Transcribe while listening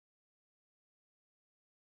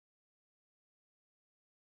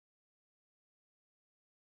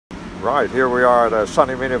Right, here we are at a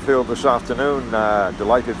sunny Minifield this afternoon.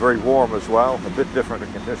 Delighted, very warm as well. A bit different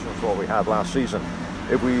in conditions to what we had last season.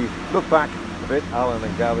 If we look back a bit, Alan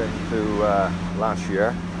and Gavin, to last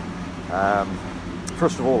year.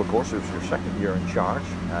 First of all, of course, it was your second year in charge,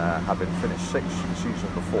 having finished sixth the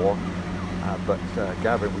season before. But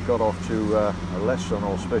Gavin, we got off to a less than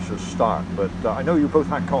auspicious start. But I know you both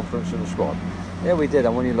had confidence in the squad. Yeah, we did.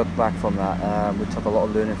 And when you look back from that, we took a lot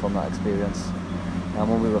of learning from that experience. And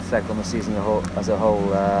when we reflect on the season as a whole,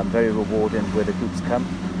 very rewarding where the groups come.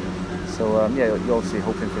 So yeah, you're obviously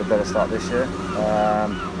hoping for a better start this year.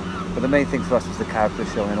 But the main thing for us was the character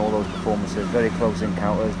showing in all those performances. Very close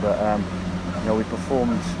encounters, but you know, we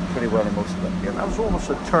performed pretty well in most of them. Yeah, that was almost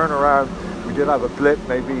a turnaround. We did have a blip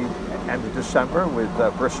maybe end of December with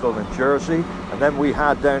Bristol and Jersey, and then we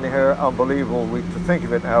had down here unbelievable. To think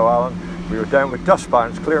of it now, Alan, we were down with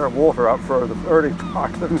dustbands clearing water up for the early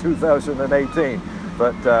part of 2018.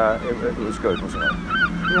 But it was good, wasn't it?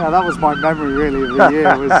 Yeah, that was my memory really of the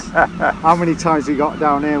year, was how many times we got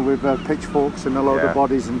down here with pitchforks and a load of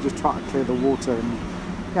bodies and just trying to clear the water. And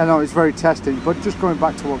yeah, no, it's very testing. But just going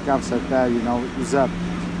back to what Gav said there, you know, it was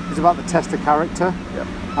about the test of character. Yep.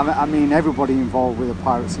 I mean, everybody involved with the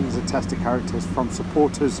Pirates is a test of characters, from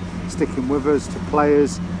supporters sticking with us to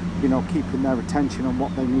players, you know, keeping their attention on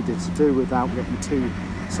what they needed to do without getting too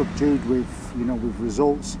subdued with, you know, with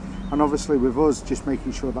results. And obviously with us, just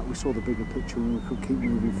making sure that we saw the bigger picture and we could keep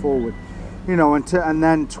moving forward, you know. And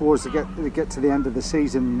then towards get to the end of the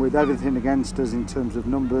season, with everything against us in terms of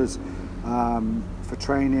numbers, for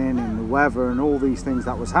training and the weather and all these things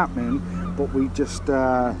that was happening, but we just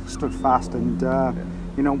stood fast and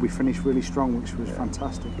you know, we finished really strong, which was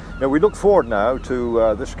fantastic. Now we look forward now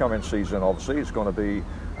to this coming season. Obviously, it's going to be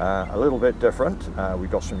a little bit different. We've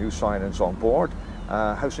got some new signings on board.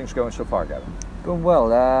 How's things going so far, Gavin? Going well.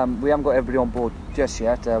 We haven't got everybody on board just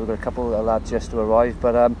yet. We've got a couple of lads just to arrive,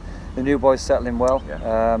 but the new boys settling well.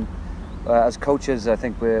 Yeah. As coaches, I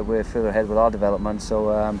think we're further ahead with our development.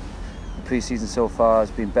 So the pre-season so far has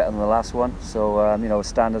been better than the last one. So you know,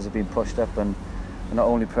 standards have been pushed up, and we're not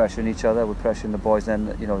only pressuring each other, we're pressuring the boys.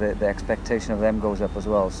 Then you know, the expectation of them goes up as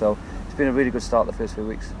well. So it's been a really good start the first few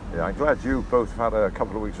weeks. Yeah, I'm glad you both had a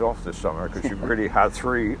couple of weeks off this summer, because you've really had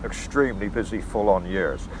 3 extremely busy, full-on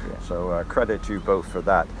years. Yeah. So credit to you both for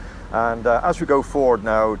that. And as we go forward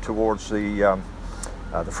now towards the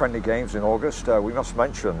friendly games in August, we must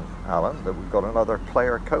mention, Alan, that we've got another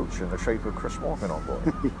player coach in the shape of Chris Morgan on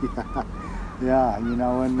board. Yeah, you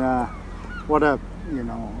know, and what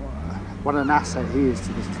an asset he is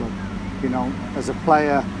to this club. You know, as a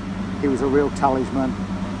player, he was a real talisman.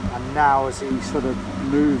 And now, as he sort of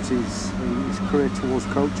moves his career towards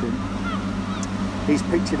coaching, he's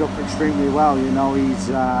picked it up extremely well. You know, he's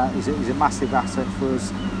a massive asset for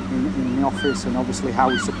us in the office, and obviously how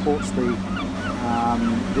he supports the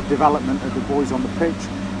development of the boys on the pitch.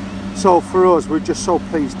 So for us, we're just so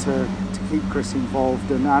pleased to keep Chris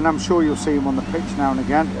involved, and I'm sure you'll see him on the pitch now and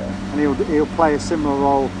again, and he'll play a similar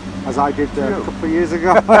role as I did a couple of years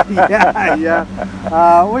ago. Yeah.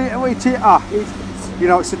 You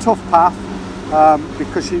know, it's a tough path,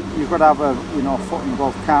 because you've got to have a foot in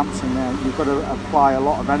both camps, and you've got to apply a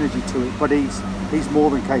lot of energy to it. But he's more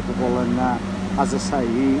than capable, and as I say,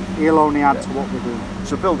 he'll only add to what we're doing.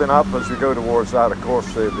 So building up as we go towards that, of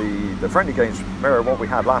course, the friendly games mirror what we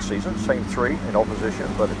had last season, same 3 in opposition,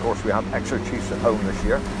 but of course we have Exeter Chiefs at home this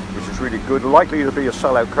year, which is really good. Likely to be a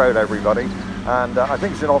sellout crowd, everybody, and I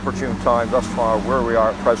think it's an opportune time thus far where we are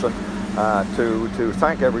at present to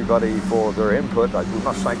thank everybody for their input. We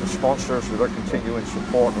must thank the sponsors for their continuing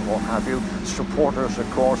support and what have you. Supporters, of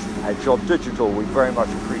course, Hedgehog Digital, we very much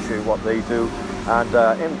appreciate what they do.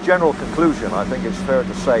 And in general conclusion, I think it's fair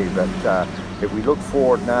to say that if we look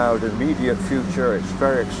forward now to the immediate future, it's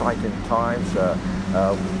very exciting times.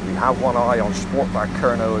 We have one eye on Sportback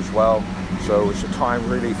Kerno as well, so it's a time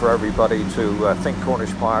really for everybody to think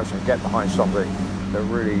Cornish Pirates and get behind something that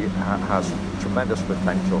really has tremendous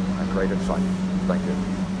potential and great excitement. Thank you.